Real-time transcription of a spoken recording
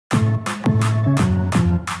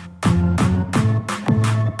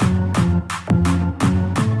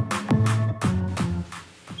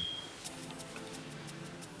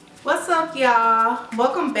y'all,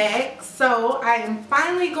 welcome back. So I am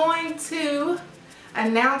finally going to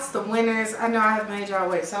announce the winners. I know I have made y'all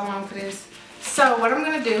wait so long for this. So what I'm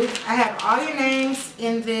going to do, I have all your names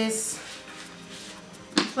in this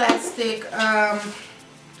plastic bowl,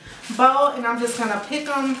 and I'm just going to pick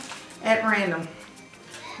them at random.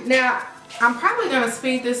 Now I'm probably going to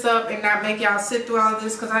speed this up and not make y'all sit through all of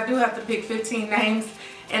this, because I do have to pick 15 names,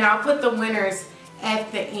 and I'll put the winners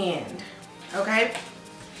at the end. Okay,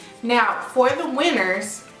 now for the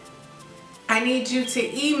winners, I need you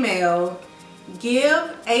to email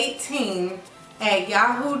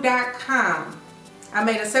give18@yahoo.com. I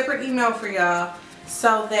made a separate email for y'all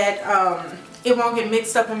so that it won't get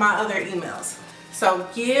mixed up in my other emails. So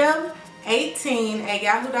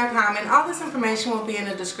give18@yahoo.com, and all this information will be in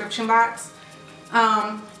the description box.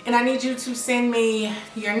 And I need you to send me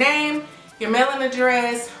your name, your mailing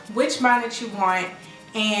address, which bonnet you want,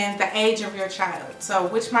 and the age of your child. So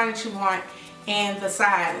which bonnet you want and the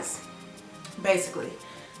size, basically.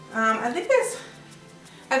 I think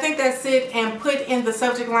that's it, and put in the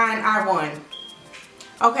subject line, I won.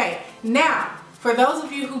 Okay, now for those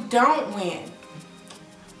of you who don't win,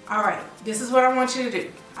 alright, this is what I want you to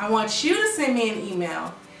do. I want you to send me an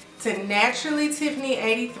email to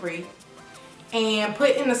naturallytiffany83 and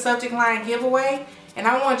put in the subject line giveaway. And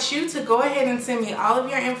I want you to go ahead and send me all of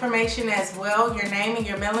your information as well, your name and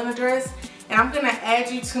your mailing address. And I'm going to add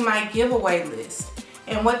you to my giveaway list.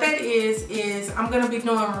 And what that is I'm going to be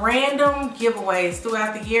doing random giveaways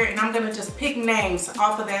throughout the year, and I'm going to just pick names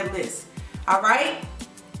off of that list. Alright?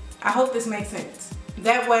 I hope this makes sense.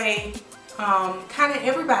 That way, kind of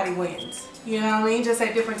everybody wins. You know what I mean? Just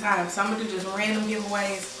at different times. So I'm going to do just random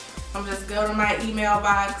giveaways. I'm just go to my email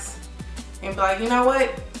box and be like, you know what?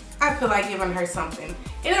 I feel like giving her something.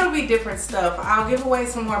 And it'll be different stuff. I'll give away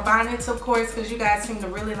some more bonnets, of course, because you guys seem to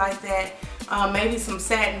really like that. Maybe some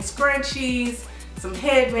satin scrunchies, some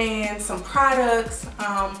headbands, some products.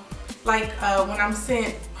 When I'm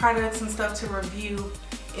sent products and stuff to review,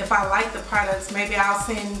 if I like the products, maybe I'll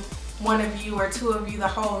send one of you or two of you the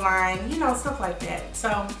whole line, you know, stuff like that.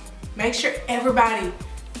 So make sure everybody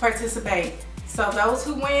participate. So those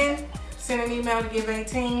who win, send an email to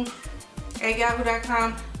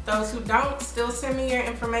give18@yahoo.com. Those who don't, still send me your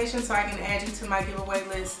information so I can add you to my giveaway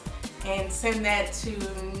list, and send that to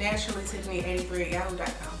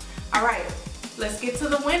naturallytiffany83@yahoo.com. Alright, let's get to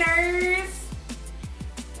the winners.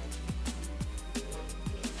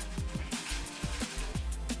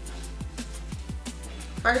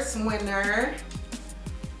 First winner,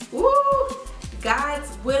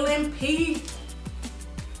 God's Willing P.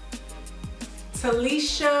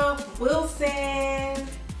 Talisha Wilson.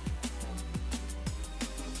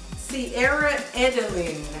 Sierra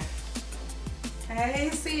Edelin. Hey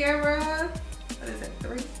Sierra. What is it,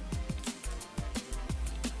 3?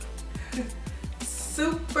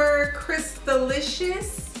 Super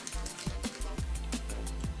Crystalicious.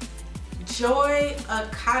 Joy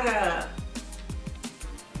Akata.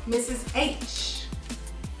 Mrs. H.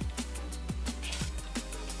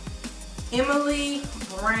 Emily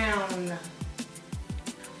Brown.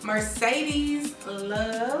 Mercedes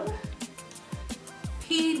Love.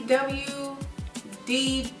 PWDBIs.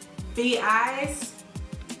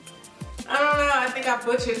 I don't know, I think I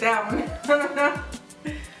butchered that one.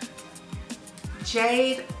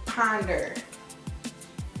 Jade Ponder.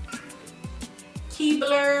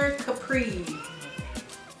 Keebler Capri.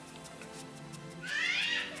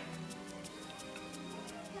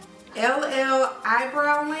 LL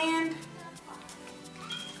Eyebrowland.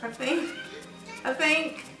 I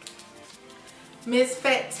think. Miss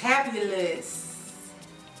Fatabulous.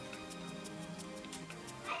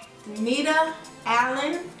 Nita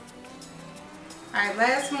Allen. Alright,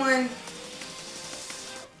 last one.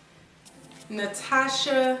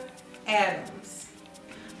 Natasha Adams.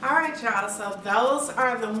 Alright y'all, so those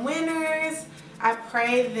are the winners. I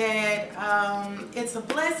pray that it's a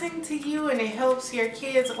blessing to you and it helps your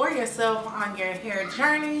kids or yourself on your hair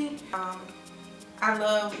journey. I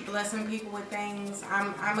love blessing people with things.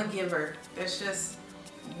 I'm a giver. That's just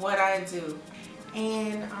what I do.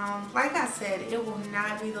 And like I said, it will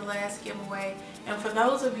not be the last giveaway. And for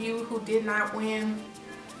those of you who did not win,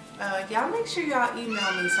 y'all make sure y'all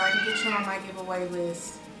email me so I can get you on my giveaway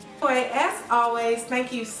list. Anyway, as always,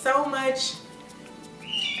 thank you so much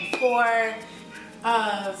for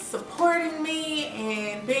supporting me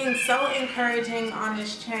and being so encouraging on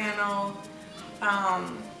this channel.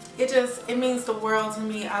 It means the world to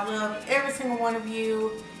me. I love every single one of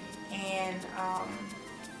you, and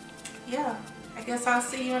yeah, I guess I'll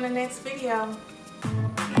see you in the next video.